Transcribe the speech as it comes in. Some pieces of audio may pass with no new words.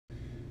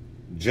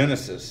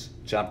Genesis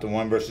chapter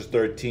 1 verses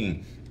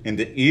 13. In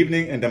the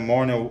evening and the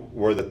morning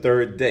were the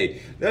third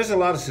day. There's a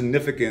lot of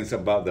significance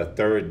about the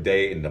third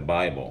day in the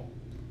Bible.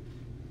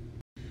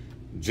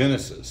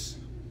 Genesis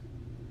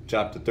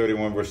chapter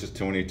 31 verses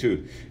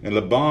 22. And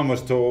Laban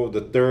was told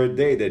the third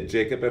day that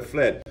Jacob had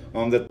fled.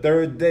 On the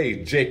third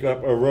day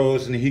Jacob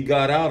arose and he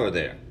got out of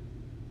there.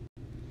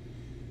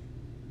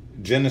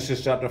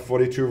 Genesis chapter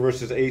 42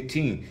 verses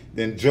 18.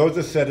 Then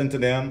Joseph said unto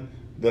them,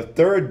 the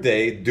third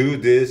day do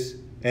this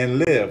and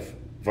live,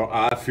 for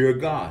I fear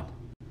God.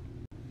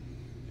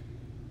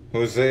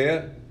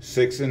 Hosea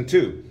 6 and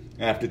 2.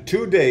 After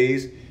 2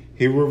 days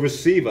he will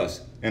receive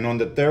us, and on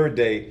the third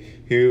day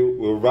he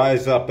will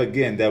rise up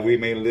again, that we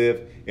may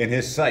live in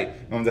his sight.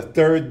 On the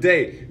third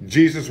day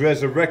Jesus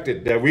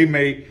resurrected, that we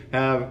may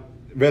have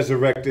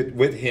resurrected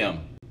with him,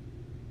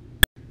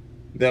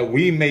 that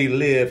we may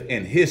live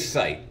in his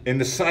sight. In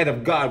the sight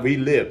of God we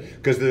live,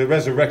 because of the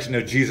resurrection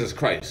of Jesus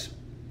Christ.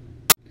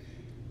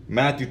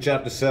 Matthew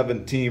chapter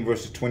 17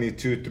 verses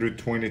 22 through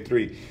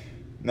 23.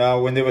 Now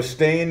when they were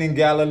staying in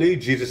Galilee,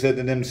 Jesus said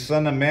to them, the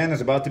Son of Man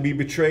is about to be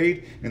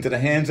betrayed into the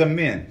hands of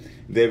men.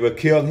 They will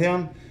kill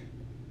him,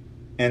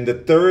 and the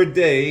third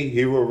day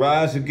he will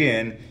rise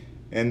again.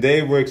 And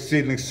they were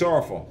exceedingly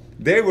sorrowful.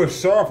 They were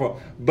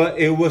sorrowful, but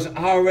it was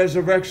our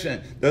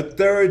resurrection. The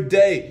third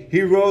day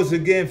he rose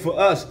again for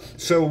us,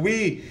 so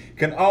we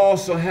can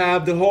also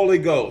have the Holy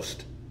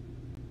Ghost.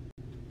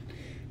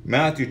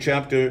 Matthew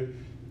chapter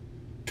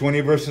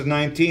 20 verses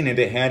 19. And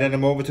they handed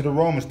him over to the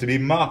Romans to be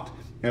mocked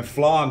and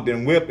flogged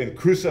and whipped and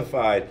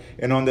crucified.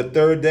 And on the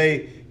third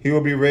day he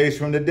will be raised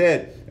from the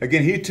dead.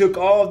 Again, he took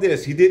all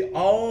this. He did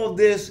all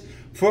this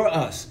for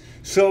us.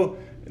 So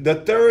the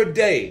third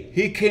day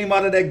he came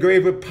out of that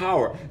grave with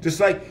power. Just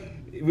like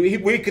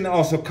we can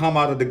also come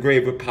out of the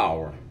grave with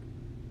power.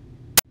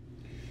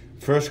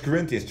 1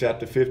 Corinthians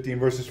chapter 15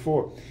 verses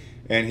 4.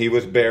 And he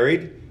was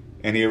buried,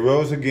 and he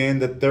arose again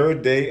the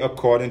third day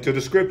according to the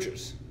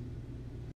scriptures.